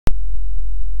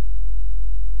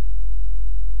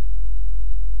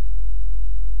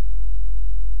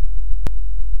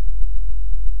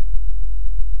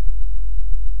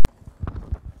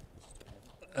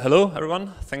Hello,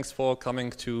 everyone. Thanks for coming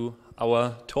to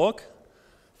our talk.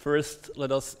 First,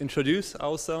 let us introduce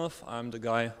ourselves. I'm the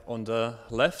guy on the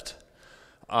left.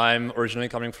 I'm originally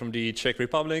coming from the Czech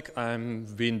Republic.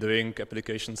 I've been doing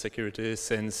application security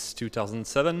since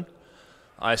 2007.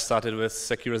 I started with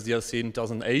Securus DLC in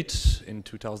 2008. In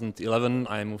 2011,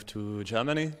 I moved to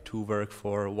Germany to work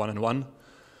for 1&1,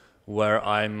 where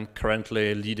I'm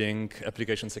currently leading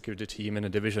application security team in a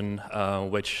division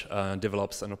which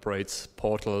develops and operates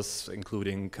portals,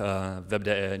 including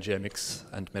WebDE, JMX,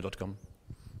 and Mail.com.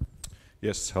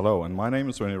 Yes, hello, and my name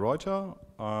is Rene Reuter.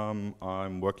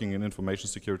 I'm working in information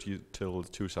security till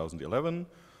 2011.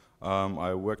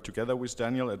 I worked together with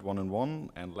Daniel at 1&1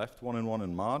 and left 1&1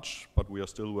 in March, but we are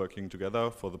still working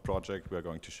together for the project we are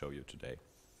going to show you today.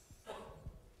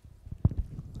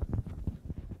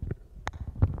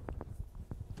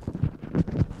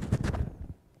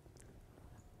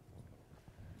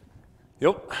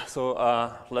 Yep, so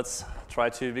let's try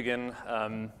to begin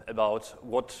about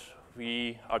what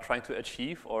we are trying to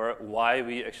achieve or why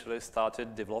we actually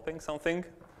started developing something.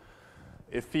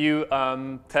 If you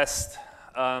test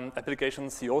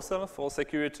applications yourself for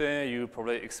security, you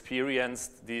probably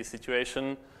experienced the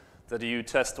situation that you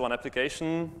test one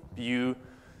application, you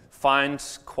find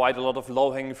quite a lot of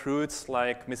low-hanging fruits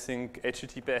like missing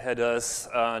HTTP headers,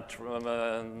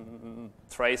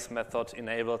 trace method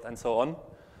enabled, and so on.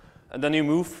 And then you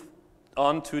move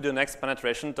on to the next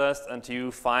penetration test and you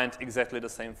find exactly the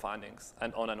same findings,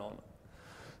 and on and on.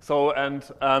 So,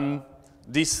 and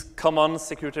these common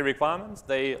security requirements,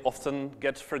 they often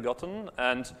get forgotten,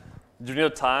 and during the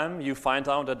time you find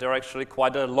out that there are actually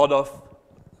quite a lot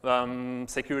of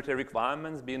security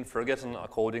requirements being forgotten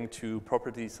according to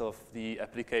properties of the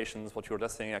applications, what you're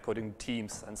testing, according to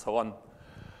teams, and so on.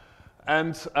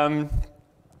 And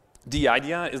the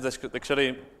idea is that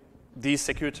actually these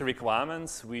security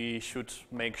requirements, we should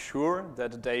make sure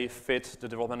that they fit the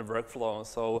development workflow.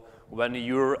 So when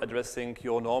you're addressing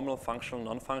your normal functional,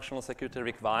 non-functional security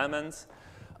requirements,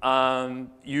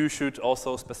 you should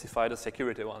also specify the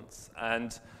security ones.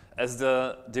 And as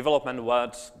the development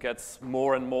world gets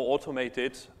more and more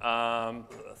automated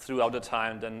throughout the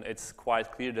time, then it's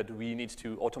quite clear that we need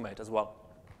to automate as well.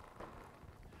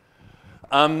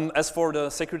 As for the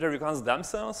security requirements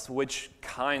themselves, which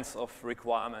kinds of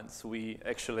requirements we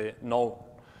actually know?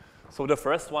 So the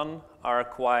first one are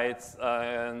quite,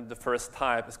 the first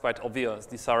type is quite obvious.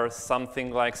 These are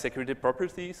something like security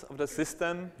properties of the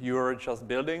system you're just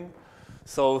building.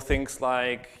 So things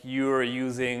like you're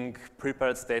using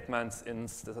prepared statements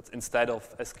instead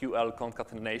of SQL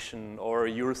concatenation, or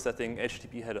you're setting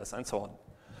HTTP headers, and so on.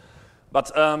 But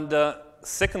the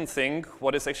second thing,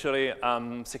 what is actually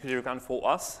security requirement for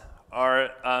us, are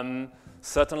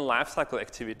certain lifecycle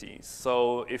activities.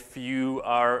 So if you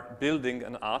are building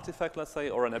an artifact, let's say,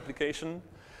 or an application,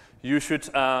 you should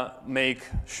make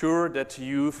sure that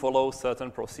you follow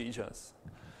certain procedures.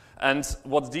 And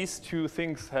what these two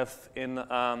things have in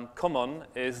common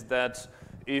is that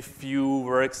if you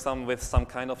work with some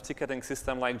kind of ticketing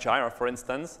system like Jira, for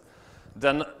instance,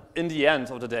 then in the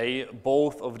end of the day,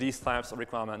 both of these types of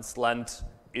requirements land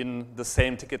in the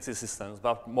same ticket systems,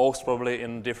 but most probably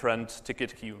in different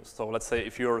ticket queues. So let's say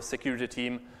if your security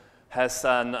team has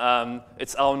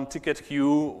its own ticket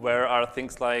queue where are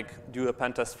things like do a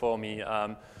pen test for me,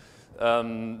 add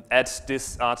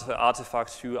this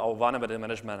artifact to our vulnerability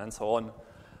management, and so on.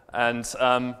 And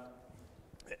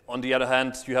on the other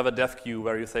hand, you have a dev queue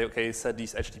where you say, okay, set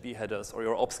these HTTP headers, or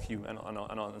your ops queue,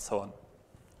 and so on.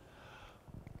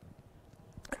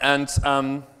 And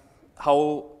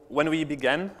when we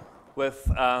began with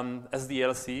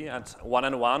SDLC at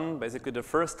 1&1, basically the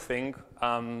first thing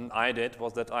I did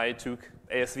was that I took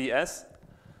ASVS,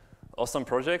 awesome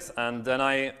projects, and then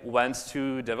I went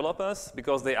to developers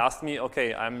because they asked me,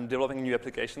 okay, I'm developing a new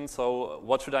application, so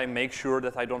what should I make sure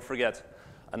that I don't forget?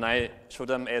 And I showed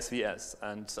them ASVS,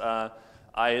 and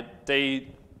they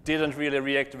didn't really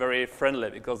react very friendly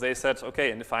because they said,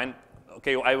 okay, and fine.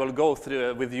 Okay, I will go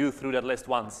with you through that list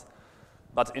once.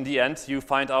 But in the end, you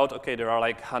find out, okay, there are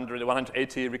like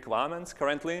 180 requirements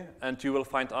currently, and you will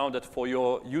find out that for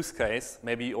your use case,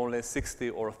 maybe only 60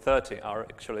 or 30 are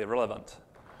actually relevant.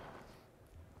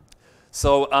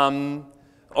 So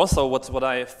also what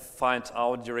I find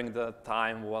out during the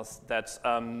time was that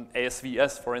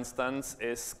ASVS, for instance,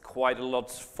 is quite a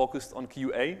lot focused on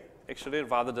QA, actually,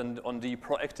 rather than on the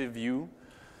proactive view.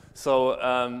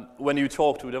 So when you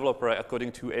talk to a developer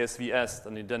according to ASVS,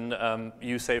 then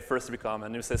you say first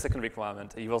requirement, you say second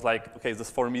requirement. He was like, okay, this is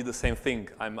for me the same thing.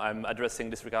 I'm addressing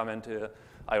this requirement.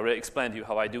 I already explained to you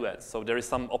how I do it. So there is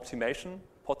some optimization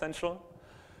potential.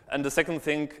 And the second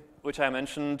thing, which I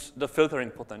mentioned, the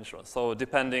filtering potential. So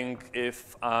depending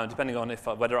on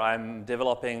whether I'm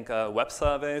developing a web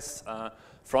service,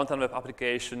 front-end web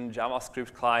application,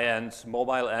 JavaScript client,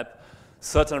 mobile app,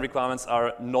 certain requirements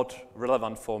are not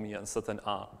relevant for me and certain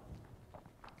are.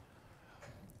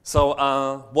 So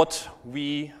how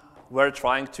we are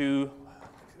trying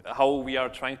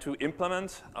to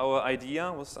implement our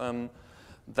idea was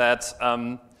that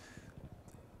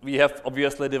we have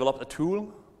obviously developed a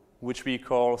tool which we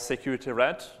call Security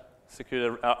RAT,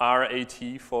 RAT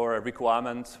for a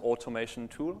requirement automation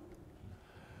tool.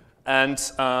 And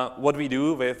what we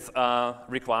do with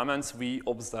requirements, we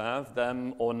observe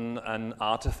them on an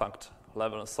artifact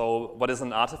level. So what is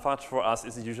an artifact for us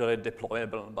is usually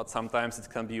deployable, but sometimes it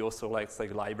can be also like a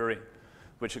library,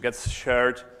 which gets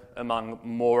shared among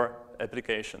more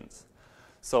applications.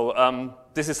 So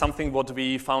this is something what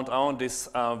we found out. This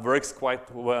works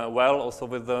quite well also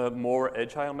with the more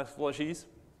agile methodologies.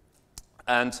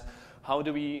 And how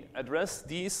do we address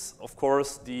these? Of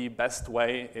course, the best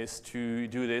way is to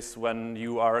do this when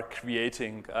you are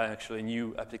creating actually a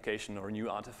new application or a new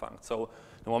artifact. So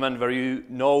the moment where you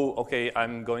know, okay,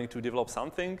 I'm going to develop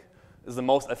something, is the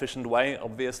most efficient way,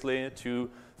 obviously, to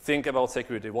think about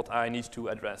security, what I need to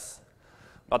address.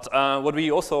 But what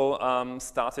we also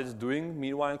started doing,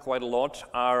 meanwhile, quite a lot,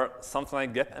 are something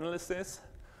like gap analysis,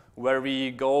 where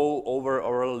we go over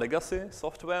our legacy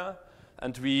software,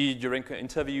 and we, during an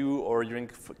interview or during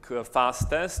a fast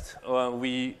test,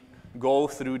 we go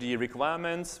through the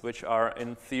requirements, which are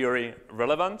in theory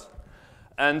relevant,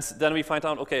 and then we find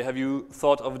out, okay, have you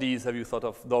thought of these, have you thought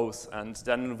of those? And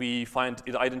then we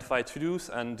identify to-dos,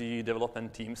 and the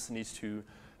development teams need to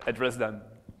address them.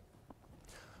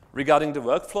 Regarding the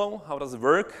workflow, how does it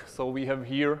work? So we have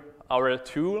here our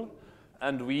tool,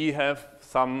 and we have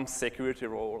some security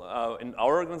role. In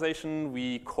our organization,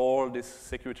 we call this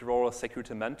security role a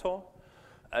security mentor,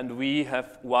 and we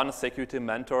have one security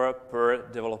mentor per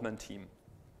development team.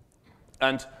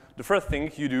 And the first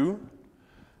thing you do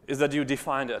is that you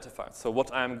define the artifact. So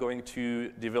what I'm going to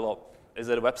develop. Is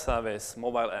it a web service,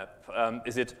 mobile app?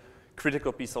 Is it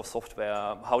critical piece of software?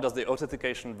 How does the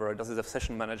authentication work? Does it have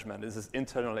session management? Is this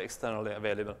internally, externally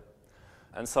available?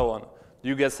 And so on.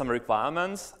 You get some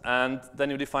requirements, and then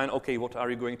you define, okay, what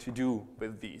are you going to do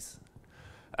with these?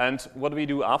 And what we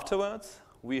do afterwards,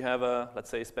 we have a, let's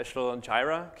say, special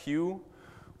Jira queue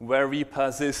where we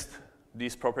persist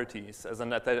these properties as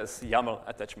YAML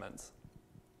attachments.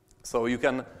 So you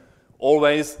can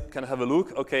always have a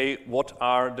look, okay, what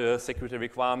are the security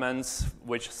requirements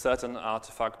which certain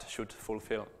artifact should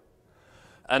fulfill?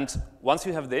 And once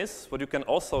you have this, what you can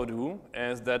also do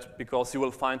is that, because you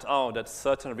will find out that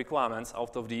certain requirements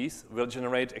out of these will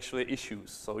generate actually issues,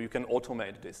 so you can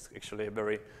automate this actually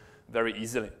very, very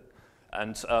easily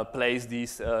and place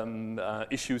these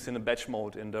issues in a batch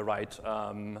mode in the right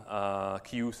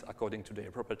queues according to their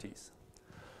properties.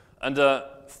 And the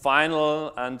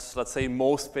final and, let's say,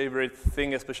 most favorite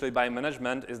thing, especially by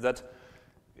management, is that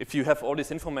if you have all this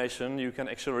information, you can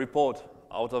actually report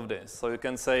out of this. So you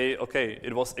can say, okay,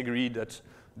 it was agreed that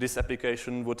this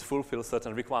application would fulfill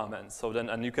certain requirements. So then,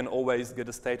 and you can always get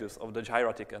the status of the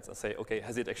Jira tickets and say, okay,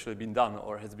 has it actually been done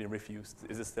or has it been refused?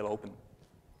 Is it still open?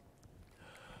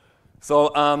 So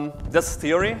that's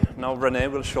theory. Now Rene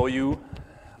will show you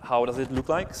how does it look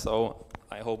like. So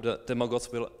I hope the demo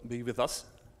gods will be with us.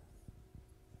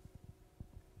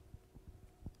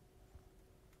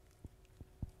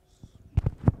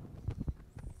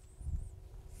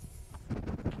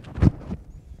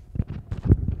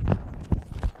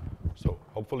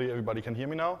 Hopefully everybody can hear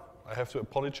me now. I have to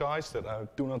apologize that I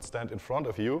do not stand in front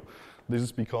of you. This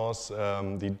is because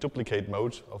the duplicate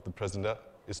mode of the presenter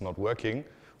is not working.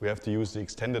 We have to use the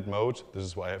extended mode. This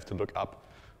is why I have to look up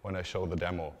when I show the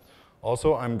demo.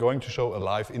 Also, I'm going to show a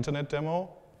live internet demo.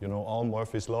 You know all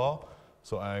Murphy's Law.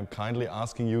 So I'm kindly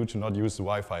asking you to not use the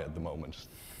Wi-Fi at the moment.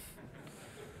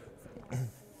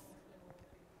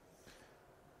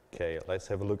 Okay, let's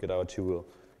have a look at our tool.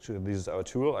 So this is our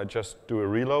tool. I just do a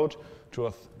reload.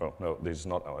 Oh, no, this is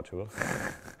not our tool.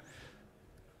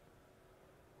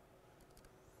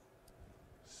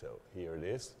 So here it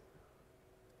is.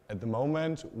 At the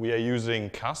moment, we are using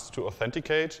CAST to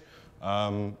authenticate.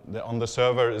 On the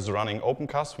server is running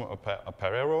OpenCAST from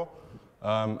Aperero,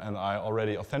 and I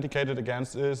already authenticated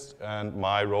against this, and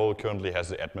my role currently has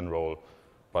the admin role.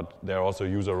 But there are also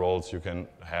user roles you can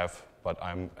have, but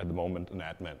I'm at the moment an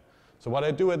admin. So what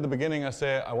I do at the beginning, I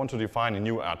say I want to define a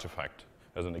new artifact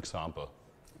as an example.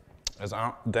 As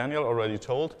Daniel already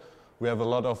told, we have a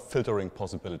lot of filtering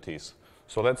possibilities.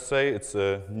 So let's say it's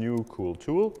a new cool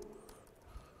tool.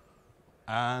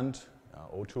 And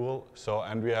O tool. So,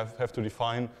 and we have to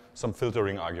define some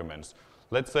filtering arguments.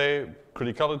 Let's say,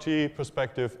 criticality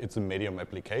perspective, it's a medium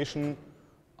application.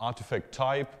 Artifact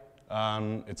type,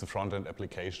 it's a front-end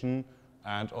application.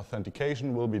 And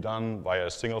authentication will be done via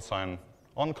a single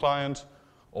sign-on client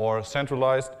or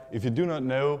centralized. If you do not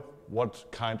know what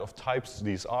kind of types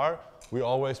these are, we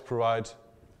always provide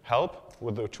help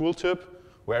with a tooltip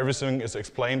where everything is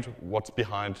explained what's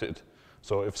behind it.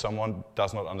 So if someone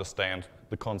does not understand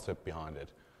the concept behind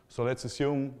it. So let's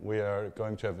assume we are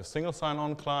going to have a single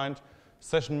sign-on client.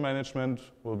 Session management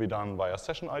will be done via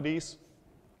session IDs.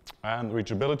 And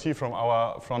reachability from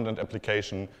our front-end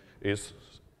application is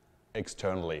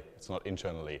externally, it's not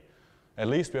internally. At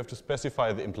least we have to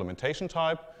specify the implementation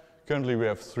type. Currently we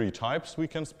have 3 types we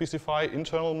can specify.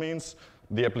 Internal means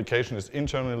the application is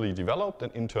internally developed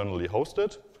and internally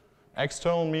hosted.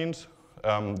 External means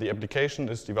the application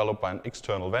is developed by an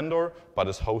external vendor but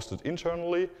is hosted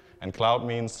internally. And cloud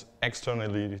means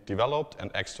externally developed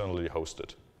and externally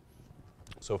hosted.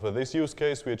 So for this use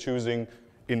case, we are choosing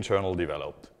internal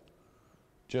developed.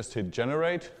 Just hit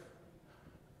generate,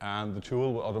 and the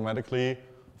tool will automatically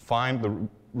find the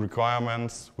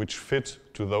requirements which fit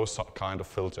to those kind of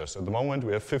filters. At the moment,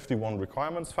 we have 51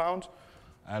 requirements found.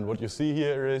 And what you see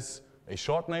here is a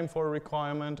short name for a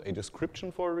requirement, a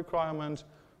description for a requirement,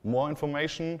 more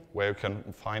information where you can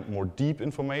find more deep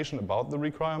information about the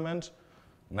requirement.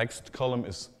 Next column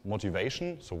is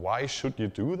motivation. So why should you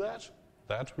do that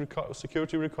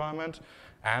security requirement?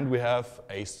 And we have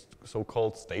a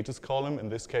so-called status column, in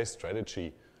this case,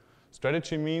 strategy.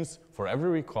 Strategy means for every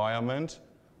requirement,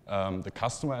 the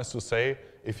customer has to say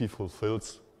if he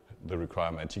fulfills the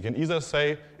requirement. He can either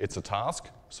say it's a task,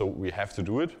 so we have to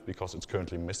do it because it's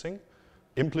currently missing.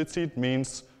 Implicit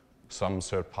means some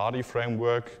third-party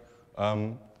framework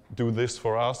do this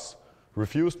for us.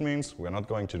 Refused means we're not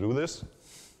going to do this.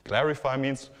 Clarify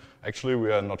means actually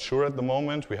we are not sure at the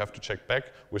moment. We have to check back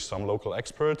with some local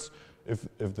experts if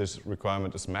this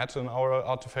requirement is met in our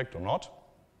artifact or not.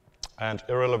 And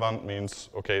irrelevant means,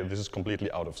 okay, this is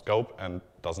completely out of scope and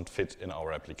doesn't fit in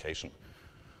our application.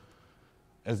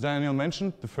 As Daniel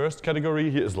mentioned, the first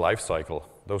category here is lifecycle.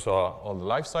 Those are all the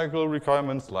lifecycle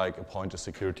requirements, like appoint a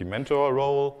security mentor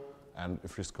role. And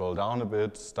if we scroll down a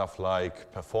bit, stuff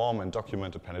like perform and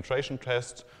document a penetration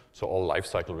test. So all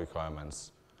lifecycle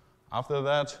requirements. After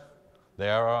that,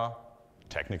 there are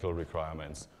technical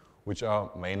requirements, which are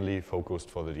mainly focused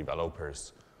for the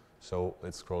developers. So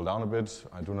let's scroll down a bit.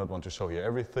 I do not want to show you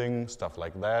everything, stuff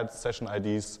like that. Session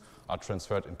IDs are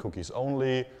transferred in cookies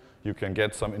only. You can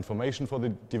get some information for the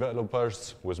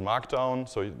developers with Markdown,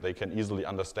 so they can easily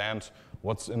understand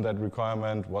what's in that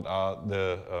requirement, what are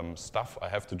the stuff I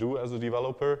have to do as a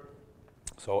developer.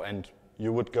 So, and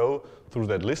you would go through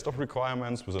that list of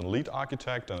requirements with a lead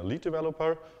architect and a lead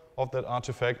developer of that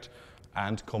artifact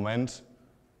and comment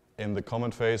in the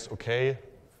comment phase, okay,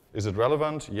 is it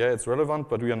relevant? Yeah, it's relevant,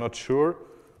 but we are not sure.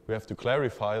 We have to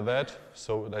clarify that.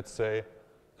 So let's say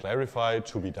clarify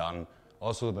to be done.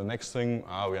 Also the next thing,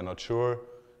 we are not sure,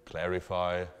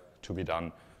 clarify to be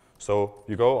done. So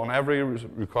you go on every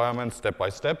requirement step by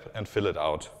step and fill it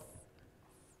out.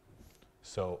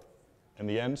 So in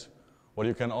the end, what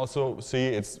you can also see,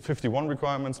 it's 51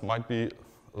 requirements, might be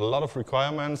a lot of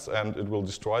requirements, and it will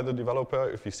destroy the developer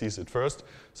if he sees it first.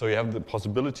 So you have the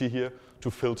possibility here to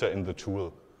filter in the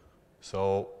tool.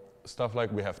 So stuff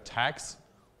like we have tags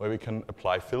where we can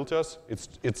apply filters.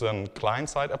 It's a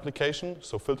client-side application,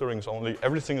 so filtering is only,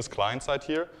 everything is client-side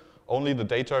here. Only the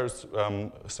data is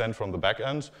sent from the back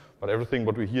end, but everything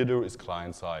what we here do is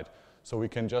client-side. So we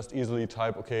can just easily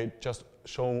type, okay, just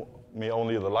show me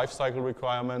only the lifecycle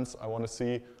requirements I want to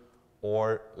see,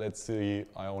 or let's see,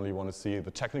 I only want to see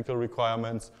the technical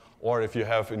requirements, or if you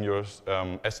have in your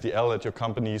SDL at your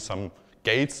company some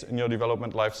gates in your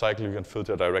development lifecycle, you can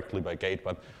filter directly by gate.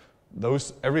 But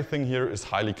everything here is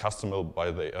highly customizable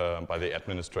by the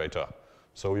administrator.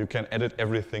 So you can edit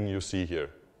everything you see here.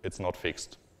 It's not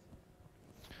fixed.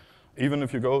 Even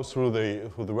if you go through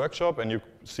the workshop and you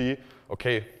see,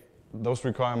 okay, those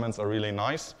requirements are really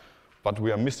nice, but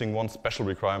we are missing one special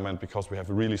requirement because we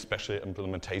have a really special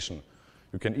implementation.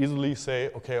 You can easily say,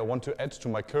 okay, I want to add to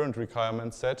my current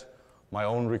requirement set my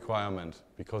own requirement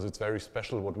because it's very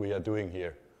special what we are doing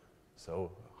here.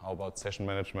 So how about session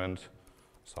management,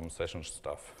 some session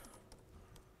stuff.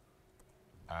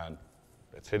 And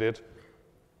let's hit it.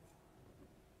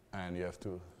 And you have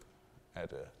to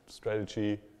add a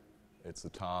strategy, it's a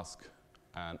task,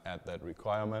 and add that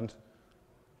requirement.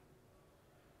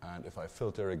 And if I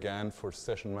filter again for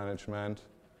session management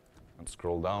and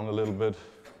scroll down a little bit,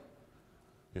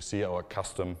 you see our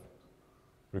custom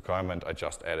requirement I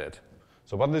just added.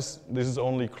 So but this is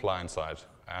only client-side.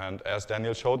 And as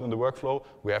Daniel showed in the workflow,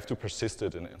 we have to persist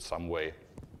it in some way.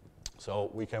 So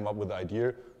we came up with the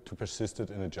idea to persist it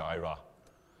in a Jira.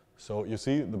 So you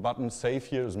see the button save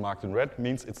here is marked in red,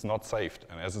 means it's not saved.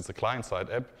 And as it's a client-side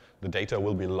app, the data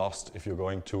will be lost if you're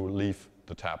going to leave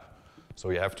the tab.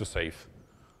 So you have to save.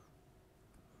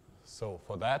 So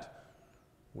for that,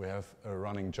 we have a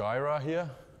running Jira here.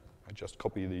 I just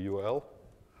copy the URL.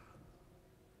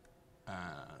 And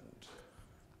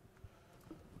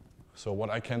so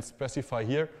what I can specify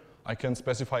here, I can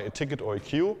specify a ticket or a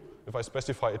queue. If I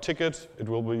specify a ticket, it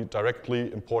will be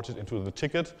directly imported into the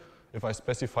ticket. If I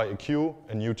specify a queue,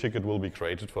 a new ticket will be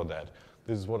created for that.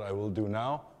 This is what I will do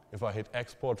now. If I hit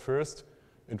export first,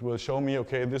 it will show me,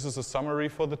 okay, this is a summary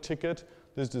for the ticket,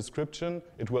 this description.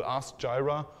 It will ask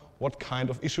Jira, what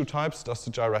kind of issue types does the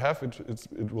Jira have?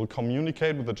 It will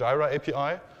communicate with the Jira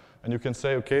API. And you can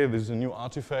say, okay, this is a new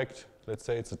artifact. Let's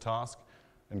say it's a task,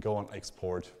 and go on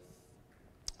export.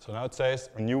 So now it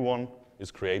says a new one is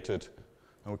created.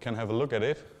 And we can have a look at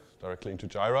it directly into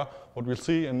Jira. What we'll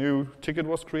see, a new ticket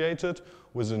was created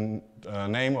with the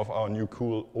name of our new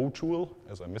cool O tool,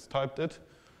 as I mistyped it.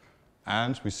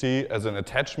 And we see as an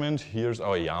attachment, here's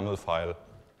our YAML file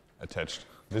attached.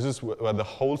 This is where the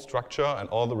whole structure and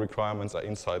all the requirements are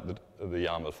inside the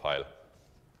YAML file.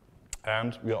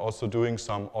 And we are also doing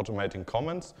some automating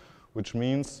comments, which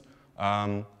means,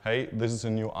 hey, this is a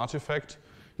new artifact.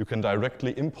 You can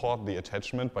directly import the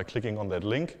attachment by clicking on that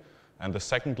link. And the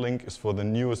second link is for the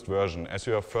newest version. As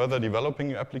you are further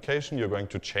developing your application, you're going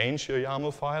to change your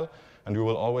YAML file, and you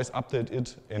will always update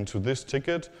it into this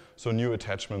ticket, so new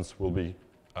attachments will be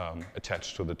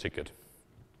attached to the ticket.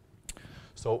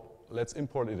 So let's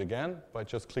import it again by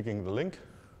just clicking the link.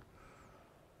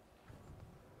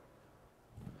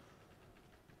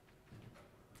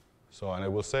 So, and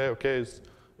it will say, okay, it's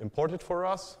imported for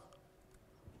us.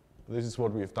 This is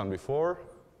what we've done before.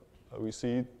 We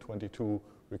see 22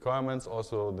 requirements.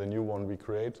 Also, the new one we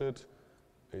created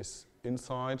is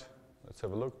inside. Let's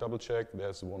have a look, double check.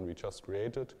 There's the one we just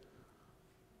created.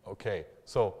 Okay,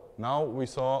 so now we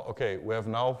saw, okay, we have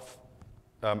now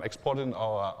exported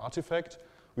our artifact.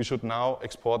 We should now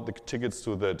export the tickets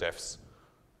to the devs.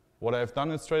 What I've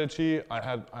done in strategy, I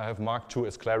have marked 2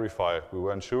 as clarify. We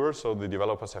weren't sure, so the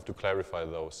developers have to clarify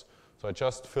those. So I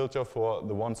just filter for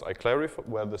the ones I clarify,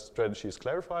 where the strategy is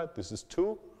clarified. This is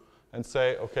 2. And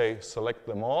say, okay, select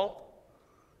them all.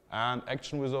 And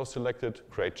action with those selected,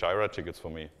 create Jira tickets for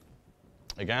me.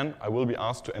 Again, I will be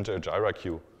asked to enter a Jira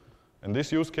queue. In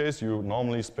this use case, you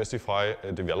normally specify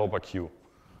a developer queue.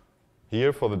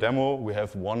 Here, for the demo, we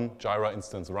have 1 Jira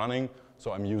instance running,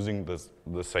 so I'm using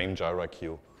the same Jira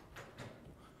queue.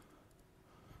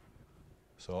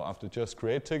 So after just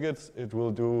create tickets, it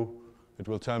will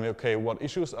tell me, okay, what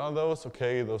issues are those?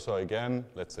 Okay, those are, again,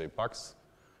 let's say bugs.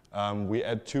 We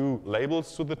add 2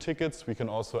 labels to the tickets. We can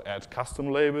also add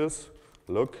custom labels,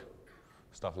 look,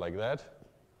 stuff like that,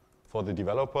 for the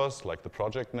developers, like the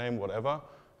project name, whatever,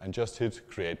 and just hit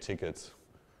create tickets.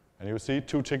 And you see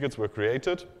 2 tickets were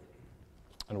created.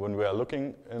 And when we are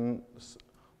looking in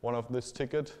one of this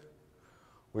ticket,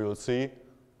 we will see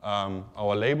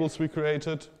our labels we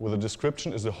created with a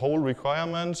description is a whole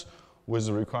requirement with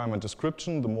the requirement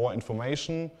description, the more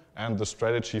information, and the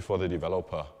strategy for the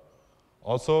developer.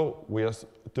 Also, we are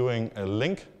doing a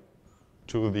link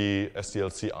to the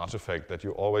SDLC artifact that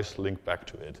you always link back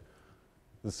to it.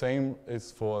 The same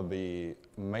is for the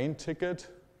main ticket.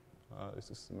 Is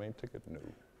this the main ticket? No.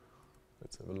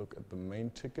 Let's have a look at the main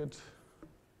ticket.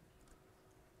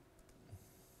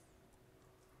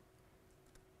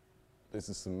 This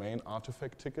is the main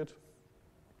artifact ticket.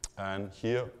 And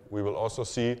here we will also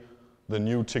see the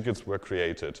new tickets were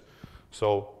created.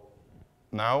 So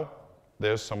now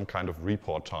there's some kind of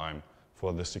report time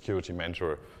for the security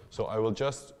mentor. So I will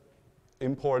just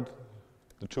import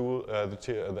the tool,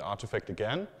 the artifact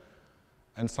again,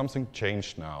 and something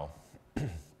changed now.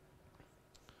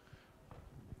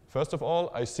 First of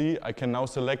all, I see I can now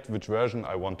select which version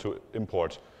I want to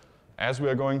import. As we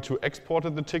are going to export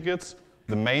the tickets,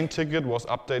 the main ticket was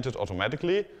updated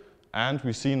automatically, and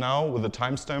we see now with the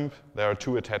timestamp there are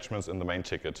 2 attachments in the main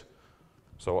ticket.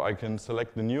 So I can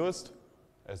select the newest,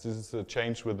 as this is a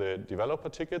change with the developer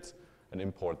tickets, and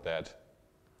import that.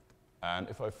 And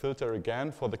if I filter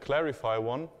again for the clarify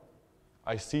one,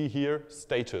 I see here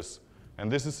status.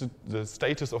 And this is the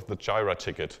status of the Jira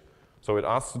ticket. So it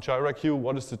asks the Jira queue,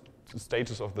 what is the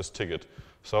status of this ticket?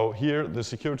 So here the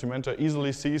security mentor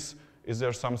easily sees, is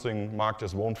there something marked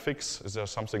as won't fix? Is there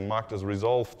something marked as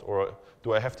resolved? Or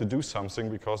do I have to do something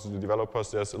because the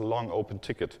developers, there's a long open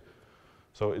ticket.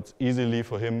 So it's easily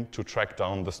for him to track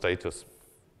down the status.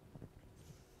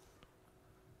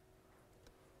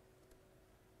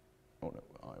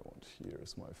 here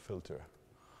is my filter.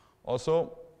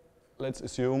 Also, let's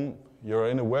assume you're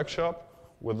in a workshop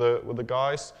with the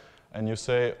guys, and you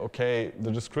say, okay, the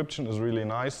description is really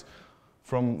nice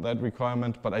from that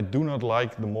requirement, but I do not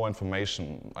like the more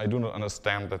information. I do not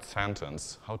understand that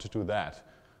sentence. How to do that?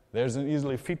 There's an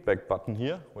easily feedback button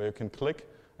here where you can click,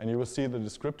 and you will see the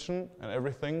description and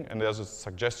everything, and there's a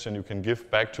suggestion you can give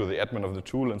back to the admin of the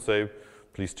tool and say,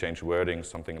 please change wording,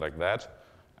 something like that.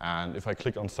 And if I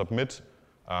click on submit,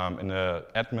 in the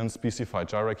admin specified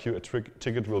Jira queue, a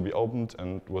ticket will be opened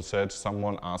and will say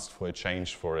someone asked for a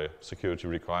change for a security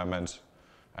requirement.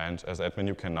 And as admin,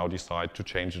 you can now decide to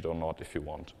change it or not if you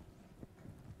want.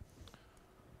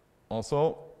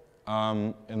 Also,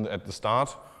 at the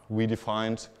start, we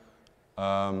defined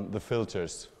the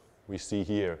filters we see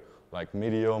here, like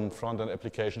medium, front-end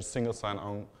applications, single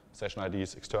sign-on, session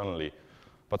IDs externally.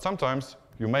 But sometimes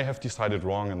you may have decided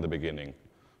wrong in the beginning.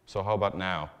 So how about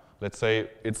now? Let's say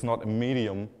it's not a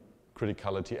medium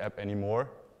criticality app anymore.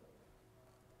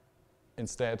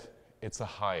 Instead, it's a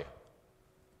high.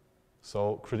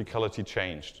 So criticality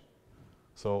changed.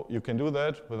 So you can do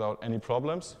that without any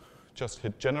problems. Just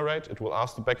hit generate. It will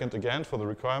ask the backend again for the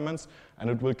requirements, and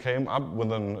it will come up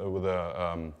with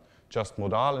a just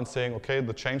modal and saying, okay,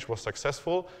 the change was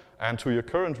successful, and to your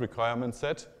current requirement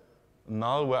set,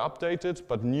 null were updated,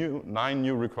 but 9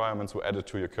 new requirements were added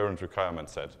to your current requirement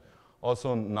set.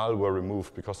 Also, null were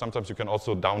removed, because sometimes you can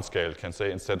also downscale. You can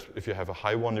say instead, if you have a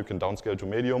high one, you can downscale to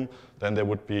medium, then there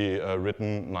would be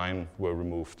written 9 were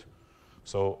removed.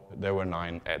 So there were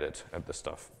 9 added at the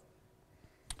stuff.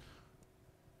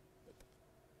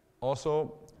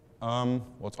 Also,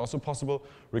 what's also possible,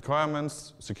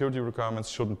 requirements, security requirements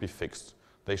shouldn't be fixed.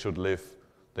 They should live.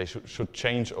 They should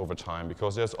change over time,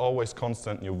 because there's always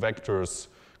constant new vectors,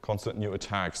 constant new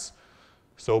attacks.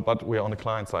 So, but we're on a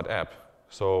client-side app.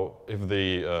 So if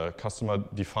the customer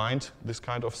defined this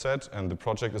kind of set and the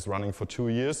project is running for 2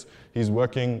 years, he's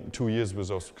working 2 years with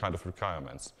those kind of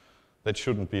requirements. That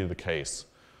shouldn't be the case.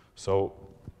 So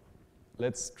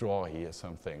let's draw here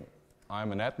something.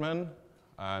 I'm an admin,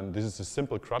 and this is a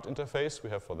simple CRUD interface we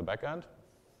have for the backend.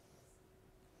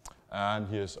 And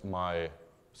here's my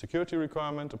security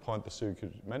requirement, appoint the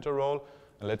security mentor role,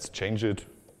 and let's change it,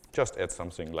 just add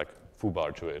something like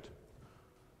foobar to it.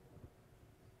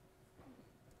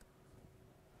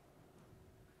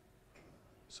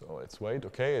 So let's wait.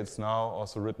 Okay, it's now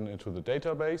also written into the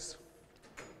database.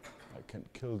 I can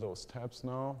kill those tabs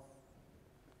now.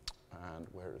 And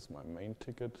where is my main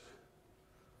ticket?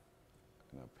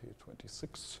 And up here,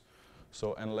 26.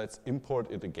 So, and let's import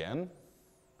it again.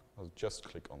 I'll just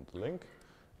click on the link,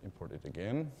 import it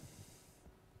again.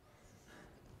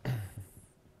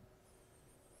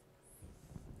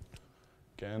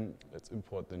 Again, let's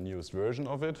import the newest version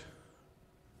of it.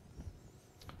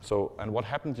 So, and what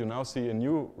happened, you now see a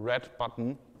new red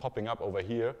button popping up over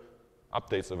here,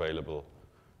 updates available.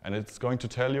 And it's going to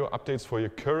tell you updates for your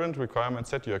current requirement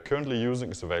set you are currently using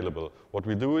is available. What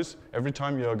we do is, every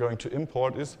time you are going to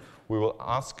import is, we will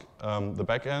ask the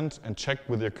backend and check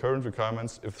with your current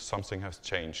requirements if something has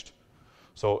changed.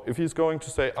 So if he's going to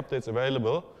say updates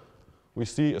available, we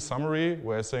see a summary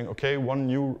where it's saying, okay,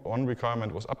 one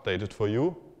requirement was updated for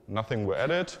you, nothing were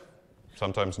added.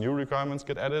 Sometimes new requirements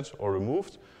get added or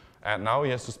removed. And now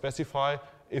he has to specify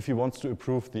if he wants to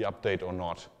approve the update or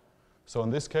not. So in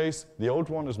this case, the old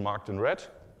one is marked in red.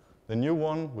 The new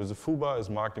one with the foobar is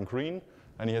marked in green.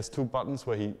 And he has 2 buttons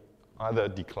where he either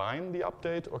decline the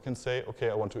update or can say, OK,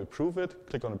 I want to approve it,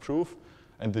 click on approve.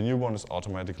 And the new one is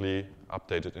automatically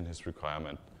updated in his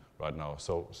requirement right now.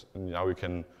 So now we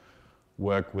can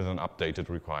work with an updated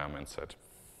requirement set.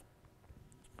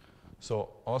 So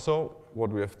also, what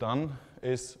we have done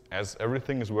is, as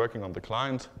everything is working on the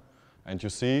client, and you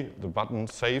see the button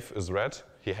save is red,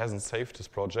 he hasn't saved his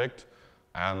project,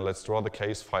 and let's draw the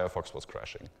case Firefox was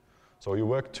crashing. So you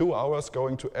work 2 hours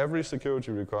going to every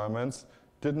security requirements,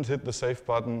 didn't hit the save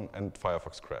button, and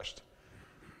Firefox crashed.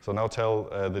 So now tell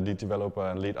the lead developer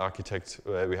and lead architect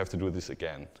we have to do this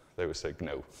again. They will say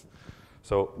no.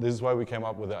 So this is why we came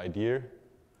up with the idea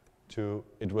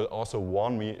it will also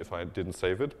warn me if I didn't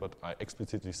save it, but I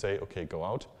explicitly say, OK, go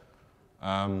out.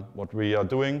 What we are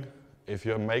doing, if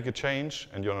you make a change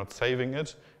and you're not saving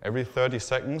it, every 30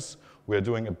 seconds, we're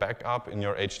doing a backup in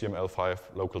your HTML5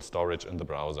 local storage in the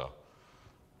browser.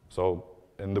 So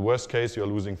in the worst case, you're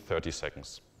losing 30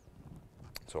 seconds.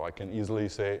 So I can easily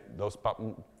say those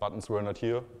buttons were not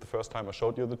here the first time I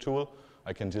showed you the tool.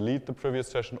 I can delete the previous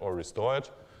session or restore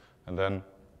it, and then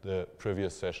the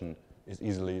previous session is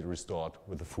easily restored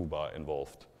with the foobar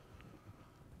involved.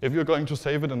 If you're going to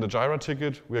save it in the Jira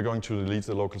ticket, we are going to delete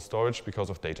the local storage because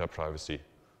of data privacy.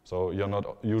 So you're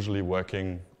not usually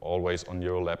working always on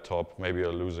your laptop. Maybe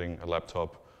you're losing a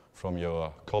laptop from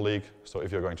your colleague. So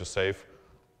if you're going to save,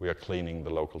 we are cleaning the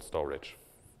local storage.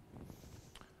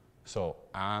 So,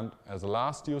 and as a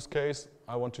last use case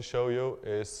I want to show you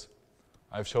is,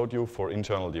 I've showed you for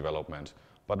internal development.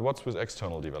 But what's with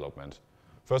external development?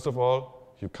 First of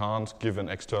all, you can't give an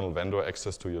external vendor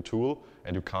access to your tool,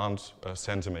 and you can't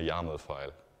send him a YAML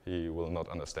file. He will not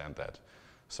understand that.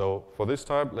 So for this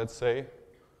type, let's say,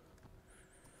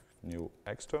 new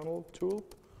external tool.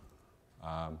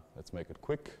 Let's make it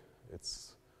quick.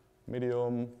 It's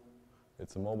medium,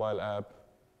 it's a mobile app,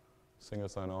 single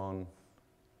sign-on.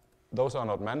 Those are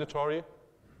not mandatory.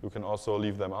 You can also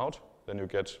leave them out. Then you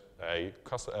get a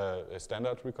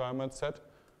standard requirement set,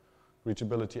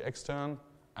 reachability extern,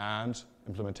 and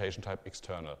implementation type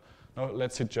external. Now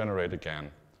let's hit generate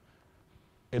again.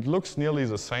 It looks nearly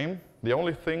the same. The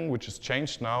only thing which is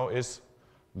changed now is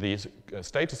the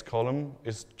status column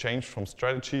is changed from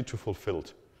strategy to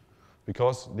fulfilled.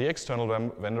 Because the external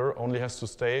vendor only has to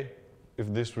stay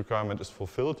if this requirement is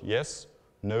fulfilled, yes,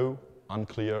 no,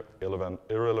 unclear,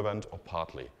 irrelevant, or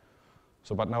partly.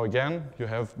 So, but now again, you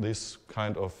have this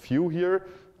kind of view here,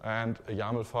 and a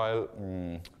YAML file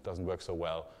doesn't work so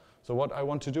well. So what I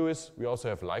want to do is, we also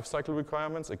have lifecycle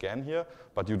requirements again here,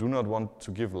 but you do not want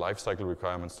to give lifecycle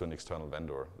requirements to an external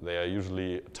vendor. They are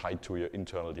usually tied to your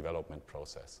internal development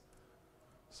process.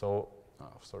 So,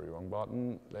 sorry, wrong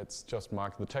button. Let's just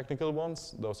mark the technical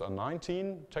ones. Those are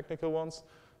 19 technical ones.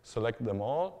 Select them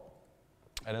all.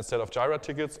 And instead of Jira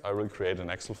tickets, I will create an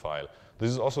Excel file.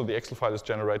 This is also, the Excel file is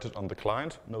generated on the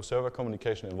client. No server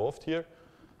communication involved here.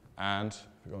 And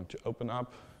we're going to open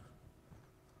up.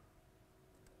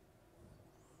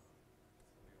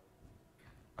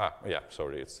 Yeah,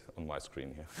 sorry, it's on my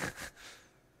screen here.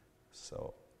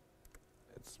 So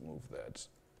let's move that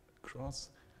across.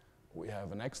 We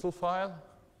have an Excel file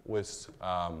with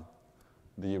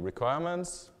the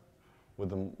requirements, with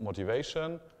the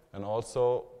motivation, and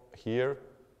also here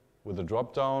with the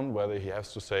drop-down where he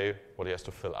has to say what he has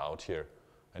to fill out here.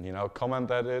 And he now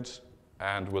commented it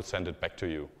and will send it back to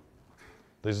you.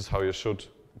 This is how you should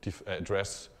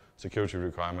address security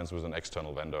requirements with an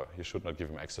external vendor. You should not give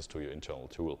him access to your internal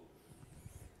tool.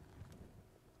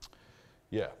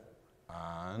 Yeah,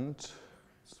 and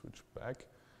switch back.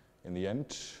 In the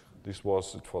end, this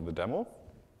was it for the demo.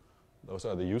 Those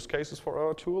are the use cases for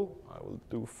our tool. I will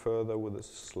do further with the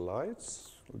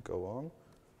slides. We'll go on.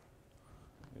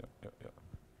 Yeah.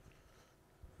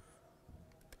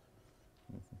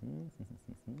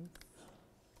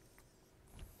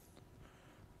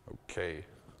 Okay.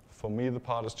 For me, the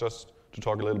part is just to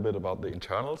talk a little bit about the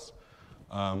internals,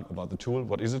 about the tool.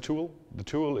 What is a tool? The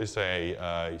tool is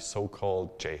a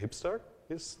so-called JHipster,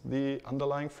 is the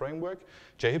underlying framework.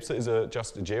 JHipster is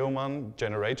just a Geoman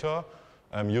generator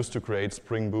used to create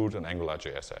Spring Boot and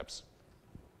AngularJS apps.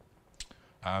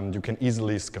 You can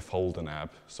easily scaffold an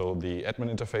app. So the admin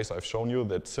interface I've shown you,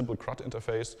 that simple CRUD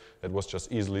interface, it was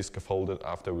just easily scaffolded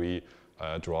after we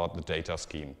draw the data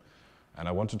scheme. And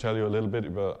I want to tell you a little bit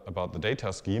about the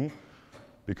data scheme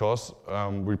because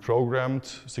we programmed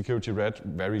Security Red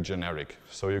very generic.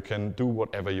 So you can do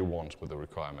whatever you want with the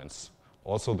requirements.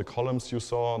 Also the columns you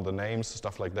saw, the names,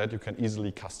 stuff like that, you can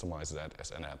easily customize that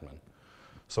as an admin.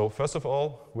 So first of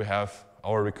all, we have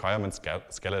our requirement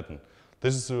skeleton.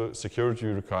 This is a security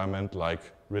requirement like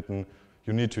written,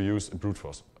 you need to use a brute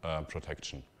force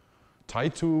protection.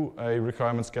 Tied to a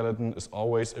requirement skeleton is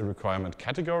always a requirement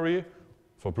category.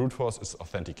 For brute force, it's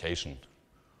authentication.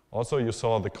 Also, you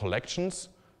saw the collections,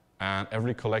 and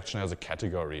every collection has a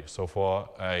category. So for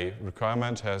a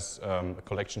requirement has a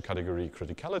collection category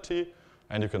criticality,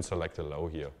 and you can select a low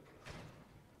here.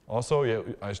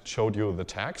 Also, I showed you the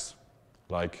tags,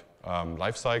 like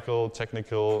lifecycle,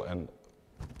 technical, and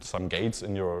some gates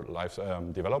in your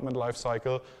development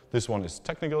lifecycle. This one is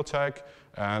technical tag,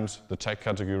 and the tag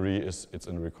category it's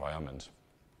in requirement.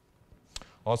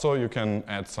 Also, you can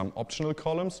add some optional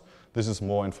columns. This is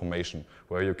more information,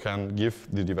 where you can give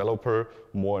the developer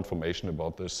more information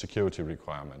about the security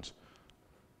requirement.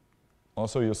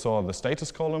 Also, you saw the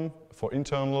status column for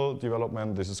internal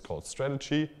development. This is called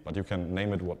strategy, but you can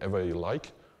name it whatever you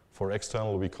like. For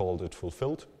external, we called it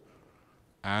fulfilled.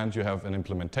 And you have an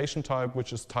implementation type,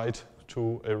 which is tied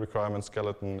to a requirement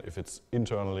skeleton, if it's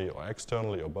internally or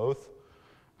externally or both.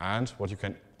 And what you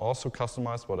can also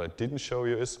customize, what I didn't show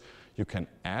you, is you can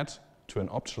add to an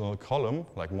optional column,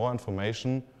 like more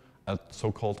information,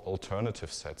 so-called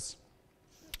alternative sets.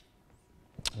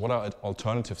 What are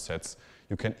alternative sets?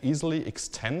 You can easily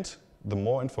extend the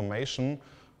more information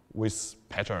with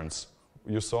patterns.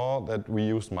 you saw that we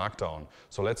used Markdown.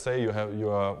 So let's say you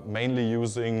are mainly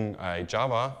using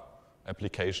Java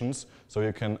applications, so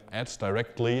you can add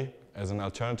directly as an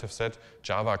alternative set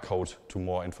Java code to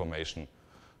more information.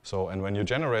 So, and when you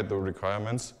generate the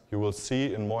requirements, you will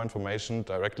see in more information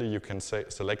directly you can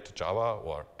select Java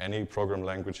or any program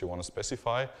language you want to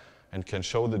specify and can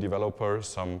show the developer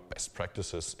some best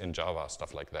practices in Java,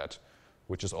 stuff like that,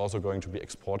 which is also going to be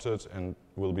exported and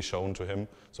will be shown to him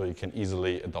so he can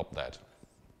easily adopt that.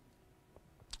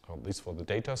 At least for the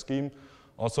data scheme.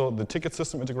 Also, the ticket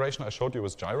system integration I showed you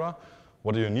with Jira.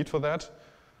 What do you need for that?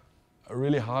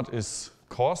 Really hard is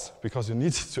course, because you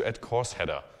need to add course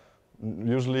header.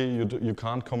 Usually you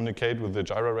can't communicate with the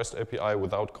Jira REST API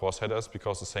without course headers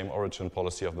because the same origin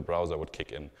policy of the browser would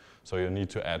kick in. So you need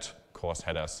to add course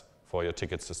headers for your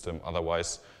ticket system.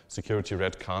 Otherwise, Security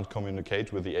Red can't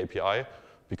communicate with the API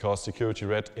because Security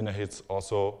Red inherits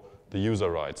also the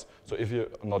user rights. So if you're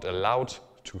not allowed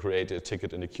to create a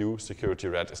ticket in the queue, Security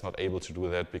Red is not able to do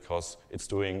that because it's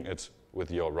doing it with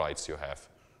your rights you have.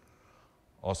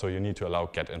 Also, you need to allow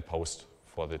get and post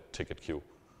for the ticket queue.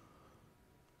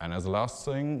 And as a last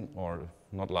thing, or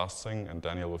not last thing, and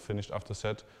Daniel will finish after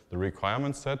set, the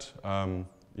requirement set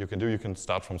you can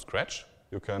start from scratch.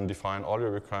 You can define all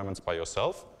your requirements by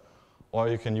yourself, or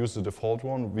you can use the default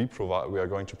one we are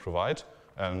going to provide,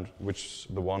 and which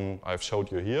the one I've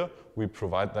showed you here. We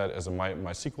provide that as a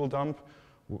MySQL dump.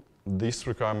 This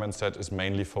requirement set is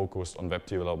mainly focused on web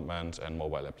development and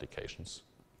mobile applications.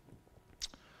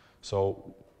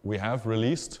 So we have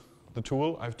released the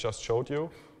tool I've just showed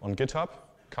you on GitHub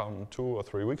 2 or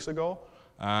 3 weeks ago,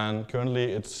 and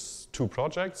currently it's 2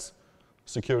 projects,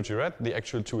 Security Red, the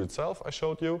actual tool itself I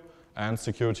showed you, and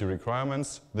security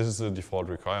requirements. This is the default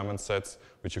requirement sets,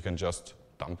 which you can just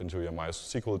dump into your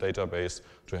MySQL database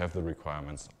to have the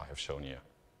requirements I have shown here.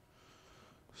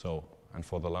 So, and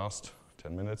for the last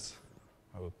 10 minutes,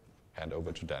 I will hand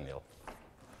over to Daniel.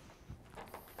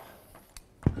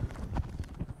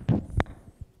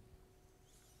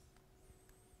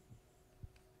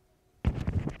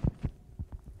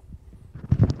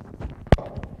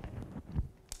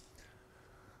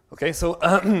 Okay, so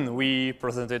we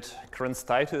presented current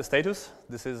status.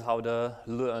 This is how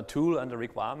the tool and the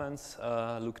requirements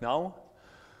look now.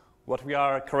 What we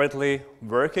are currently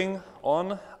working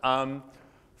on.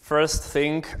 First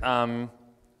thing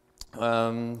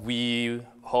we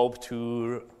hope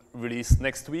to release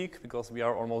next week, because we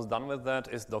are almost done with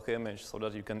that, is Docker image, so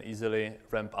that you can easily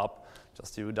ramp up.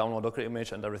 Just you download Docker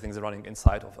image and everything's running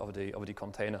inside of the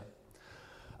container.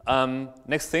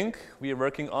 Next thing we are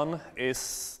working on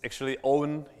is actually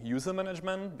own user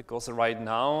management, because right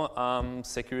now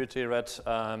Security Red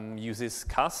uses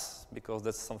CAS, because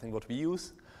that's something what we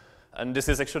use. And this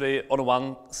is actually, on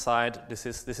one side, this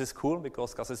is cool,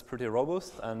 because CAS is pretty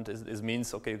robust, and it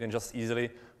means, okay, you can just easily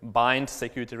bind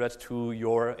Security Red to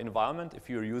your environment if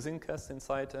you're using CAS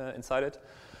inside it.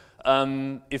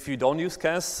 If you don't use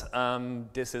CAS,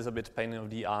 this is a bit pain in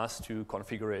the ass to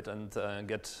configure it and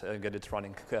get it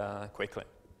running quickly.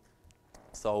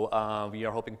 So we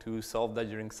are hoping to solve that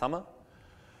during summer.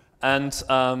 And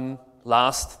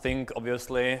last thing,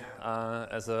 obviously,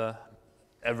 as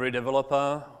every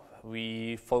developer,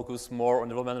 we focus more on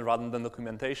development rather than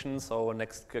documentation. So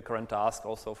next current task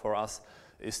also for us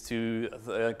is to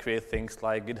create things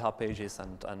like GitHub pages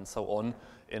and so on,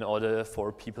 in order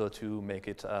for people to make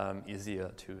it easier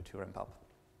to ramp up.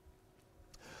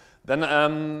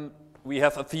 Then we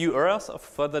have a few areas of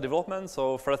further development.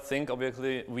 So first thing,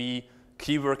 obviously, we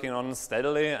keep working on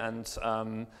steadily, and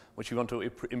what we want to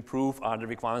improve are the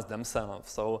requirements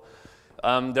themselves. So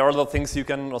there are other things you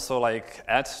can also like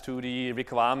add to the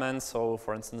requirements. So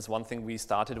for instance, one thing we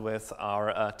started with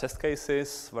are test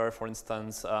cases, where for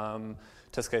instance,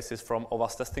 test cases from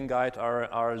OWASP testing guide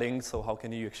are linked. So how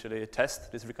can you actually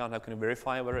test this requirement? How can you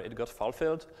verify whether it got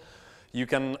fulfilled? You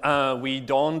can, we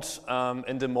don't,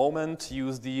 in the moment,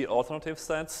 use the alternative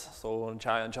sets. So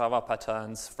Java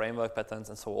patterns, framework patterns,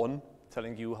 and so on,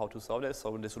 telling you how to solve this.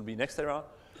 So this will be next era.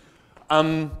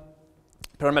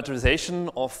 Parameterization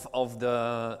of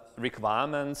the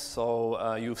requirements.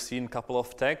 So you've seen a couple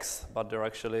of tags, but there are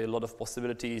actually a lot of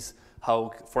possibilities.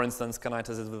 How, for instance, can I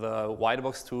test it with a white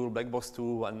box tool, black box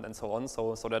tool, and so on,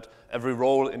 so that every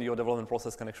role in your development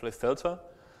process can actually filter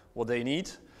what they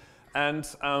need. And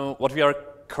what we are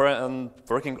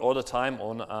working all the time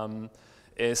on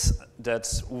is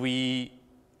that we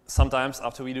sometimes,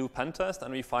 after we do pen test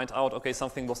and we find out, okay,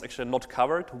 something was actually not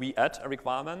covered, we add a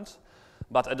requirement.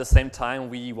 But at the same time,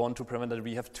 we want to prevent that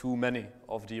we have too many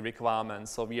of the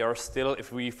requirements. So we are still,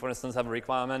 if we, for instance, have a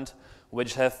requirement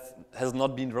which has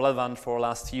not been relevant for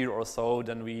last year or so,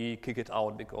 then we kick it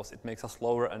out because it makes us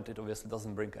slower and it obviously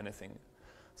doesn't bring anything.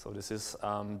 So this is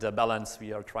the balance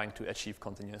we are trying to achieve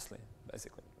continuously,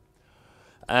 basically.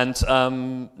 And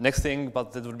next thing,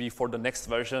 but that would be for the next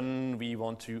version, we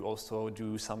want to also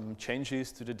do some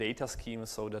changes to the data scheme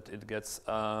so that it gets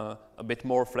a bit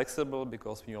more flexible,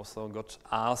 because we also got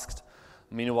asked,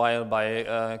 meanwhile,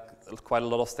 by quite a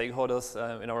lot of stakeholders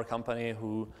in our company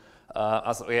who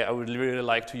asked, okay, I would really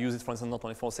like to use it, for instance, not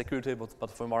only for security,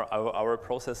 but for our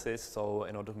processes, so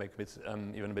in order to make it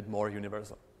even a bit more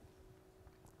universal.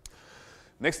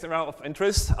 Next area of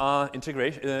interest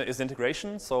is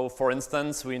integration. So for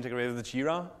instance, we integrated the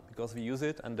Jira because we use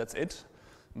it and that's it.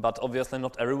 But obviously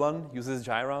not everyone uses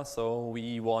Jira, so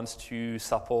we want to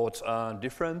support a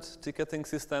different ticketing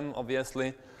system,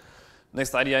 obviously.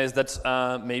 Next idea is that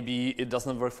maybe it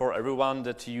doesn't work for everyone,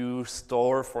 that you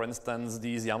store, for instance,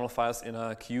 these YAML files in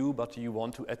a queue, but you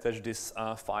want to attach this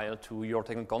file to your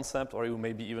technical concept, or you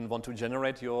maybe even want to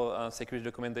generate your security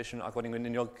documentation according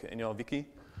in your wiki.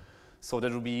 So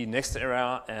that will be next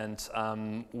area, and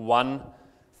one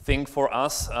thing for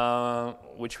us,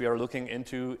 which we are looking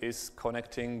into, is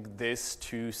connecting this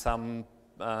to some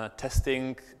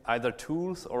testing either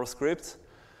tools or scripts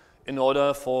in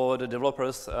order for the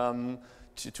developers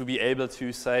to be able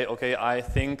to say, okay, I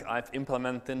think I've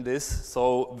implemented this,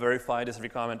 so verify this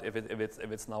requirement if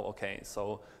it's now okay.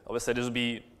 So obviously this will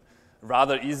be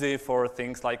rather easy for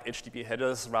things like HTTP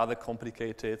headers, rather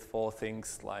complicated for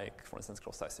things like, for instance,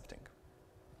 cross-site sifting.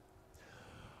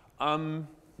 And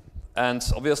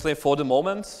obviously for the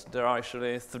moment, there are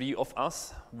actually 3 of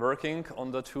us working on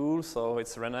the tool. So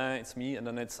it's Rene, it's me, and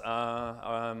then it's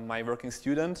my working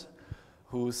student,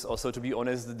 who's also, to be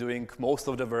honest, doing most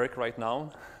of the work right now.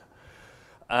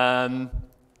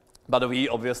 But we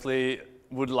obviously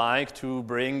would like to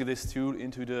bring this tool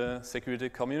into the security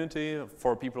community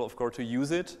for people, of course, to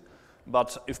use it,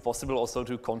 but if possible also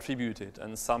to contribute it.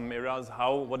 And some areas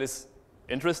what is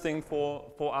interesting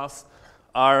for us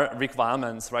are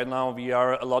requirements. Right now we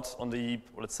are a lot on the,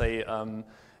 let's say, in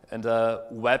the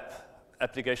web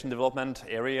application development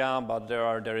area, but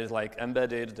there is like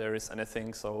embedded, there is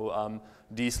anything. So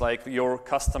these like your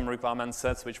custom requirement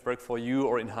sets which work for you,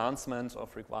 or enhancement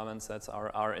of requirement sets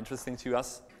are interesting to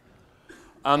us.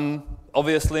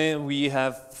 Obviously, we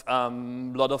have a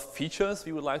lot of features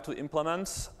we would like to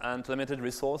implement and limited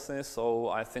resources, so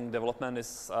I think development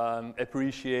is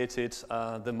appreciated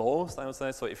the most, I would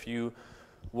say. So if you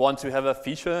want to have a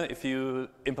feature, if you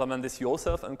implement this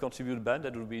yourself and contribute back,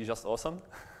 that would be just awesome.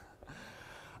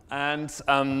 And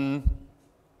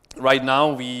right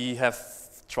now, we have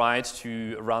tried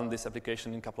to run this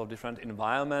application in a couple of different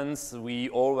environments. We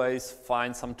always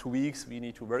find some tweaks we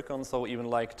need to work on, so even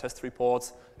like test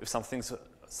reports, if something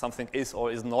is or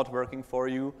is not working for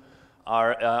you,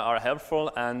 are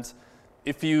helpful. And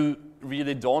if you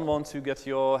really don't want to get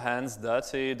your hands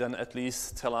dirty, then at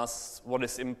least tell us what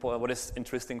is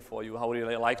interesting for you, how would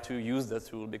you like to use the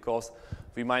tool, because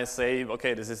we might say,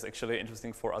 okay, this is actually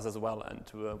interesting for us as well, and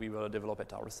we will develop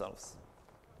it ourselves.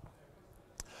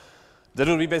 That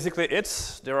will be basically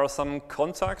it. There are some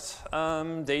contact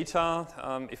data.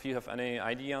 If you have any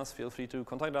ideas, feel free to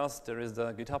contact us. There is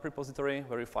the GitHub repository,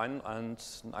 very fine, and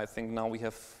I think now we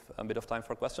have a bit of time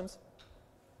for questions.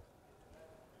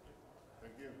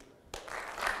 Thank you.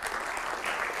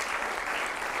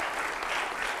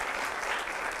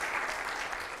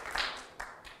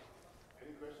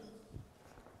 Any questions?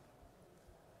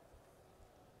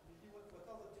 What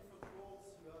are the different roles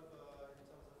you have in terms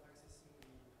of accessing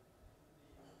the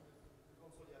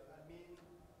console? You have admin,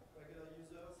 regular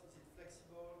users. Is it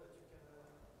flexible that you can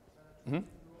manage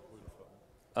different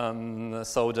roles?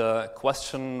 So the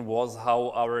question was how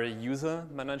our user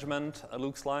management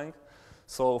looks like.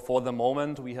 So for the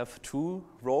moment, we have 2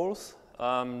 roles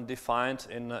defined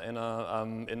in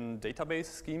database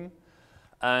scheme,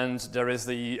 and there is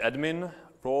the admin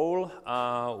role,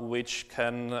 which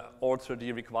can alter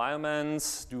the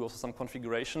requirements, do also some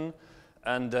configuration,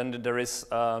 and then there is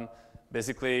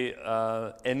basically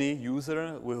any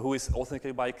user who is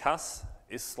authenticated by CAS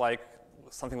is like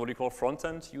something what we call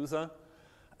front-end user,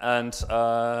 and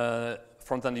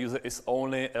front-end user is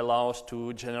only allowed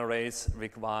to generate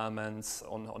requirements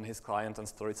on his client and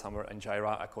store it somewhere in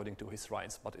Jira according to his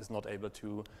rights, but is not able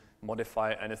to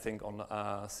modify anything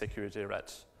on security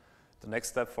red. The next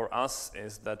step for us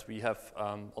is that we have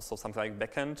also something like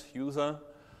backend user,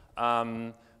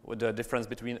 The difference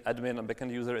between admin and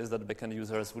backend user is that backend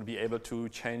users will be able to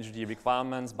change the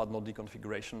requirements, but not the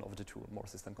configuration of the tool, more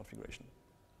system configuration.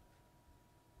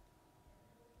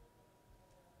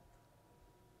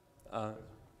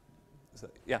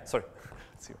 Yeah, sorry.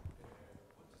 Let's see. What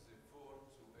is the effort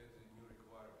to add new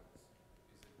requirements? Is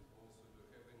it also to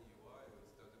have an UI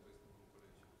or it's database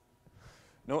manipulation?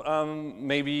 No,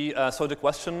 maybe, so the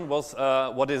question was,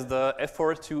 what is the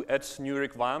effort to add new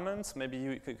requirements? Maybe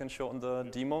you can show on the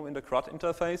demo in the CRUD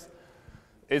interface.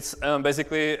 It's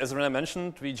basically, as Rene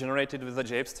mentioned, we generated with the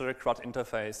Japster CRUD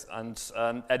interface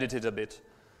and edited a bit.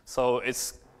 So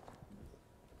it's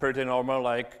pretty normal,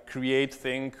 like create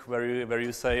thing where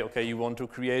you say, okay, you want to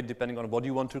create depending on what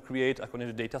you want to create according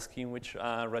to the data scheme which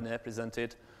Rene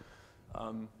presented.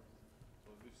 So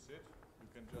this is it. You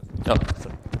can just. Oh,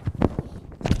 sorry.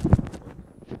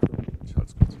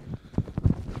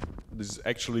 This is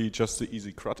actually just the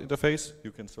easy CRUD interface.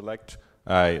 You can select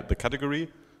the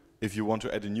category. If you want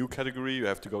to add a new category, you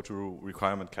have to go to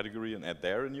requirement category and add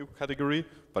there a new category.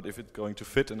 But if it's going to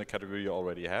fit in a category you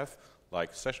already have,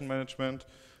 like session management,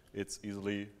 it's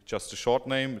easily just a short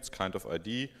name. It's kind of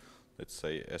ID. Let's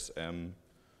say SM0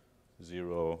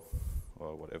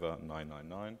 or whatever,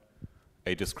 999.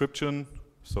 A description,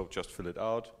 so just fill it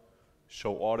out.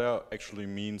 Show order actually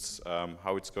means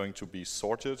how it's going to be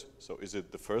sorted. So is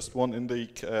it the first one in the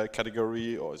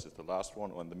category, or is it the last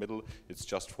one, or in the middle? It's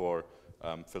just for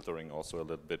filtering also a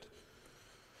little bit.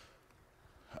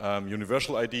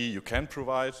 Universal ID you can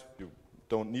provide. You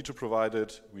don't need to provide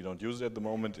it. We don't use it at the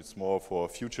moment. It's more for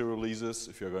future releases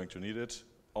if you're going to need it.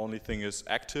 Only thing is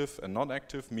active and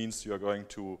non-active means you're going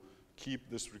to keep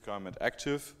this requirement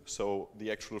active, so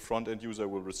the actual front-end user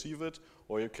will receive it,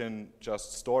 or you can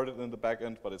just store it in the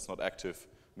back-end, but it's not active,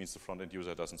 means the front-end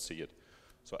user doesn't see it.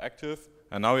 So active,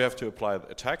 and now we have to apply the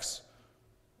attacks.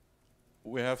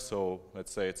 We have, so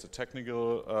let's say it's a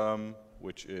technical,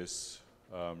 which is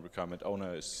requirement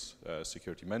owner is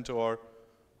security mentor.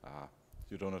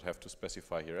 You do not have to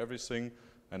specify here everything.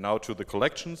 And now to the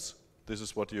collections. This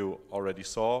is what you already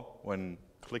saw when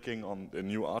clicking on a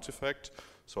new artifact.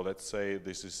 So let's say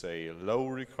this is a low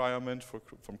requirement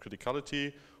from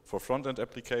criticality. For front-end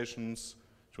applications,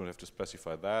 you don't have to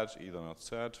specify that, either not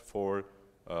set. For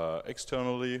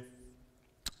externally,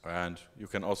 and you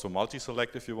can also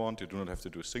multi-select if you want. You do not have to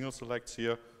do single selects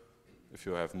here. If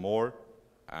you have more,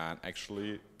 and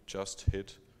actually just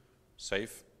hit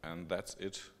save, and that's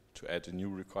it to add a new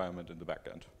requirement in the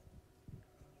backend.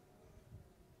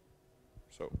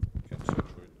 So you can search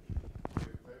for it.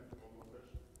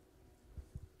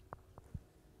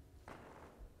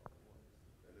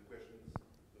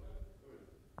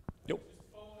 Yep. Just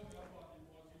following up on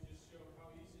what you just showed,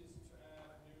 how easy is it to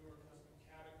add new or custom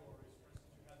categories? For instance,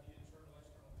 you had the internal,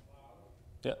 external cloud.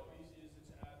 Yeah. How easy is it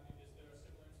to add? Is there a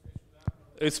similar interface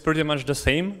for that? It's pretty much the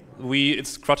same.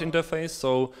 It's CRUD interface,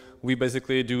 so we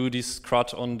basically do this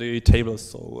CRUD on the tables.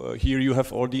 So here you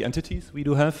have all the entities we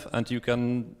do have, and you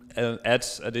can add,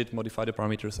 edit, modify the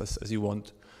parameters as you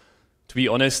want. To be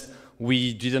honest,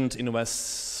 we didn't invest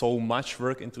so much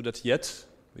work into that yet,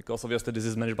 because obviously this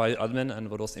is managed by admin,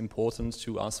 and what was important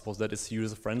to us was that it's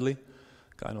user-friendly,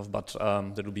 kind of, but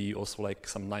there will be also like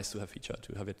some nice-to-have feature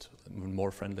to have it more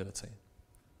friendly, let's say.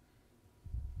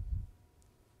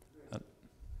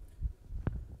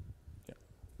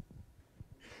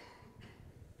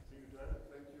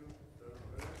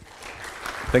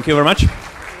 Thank you very much.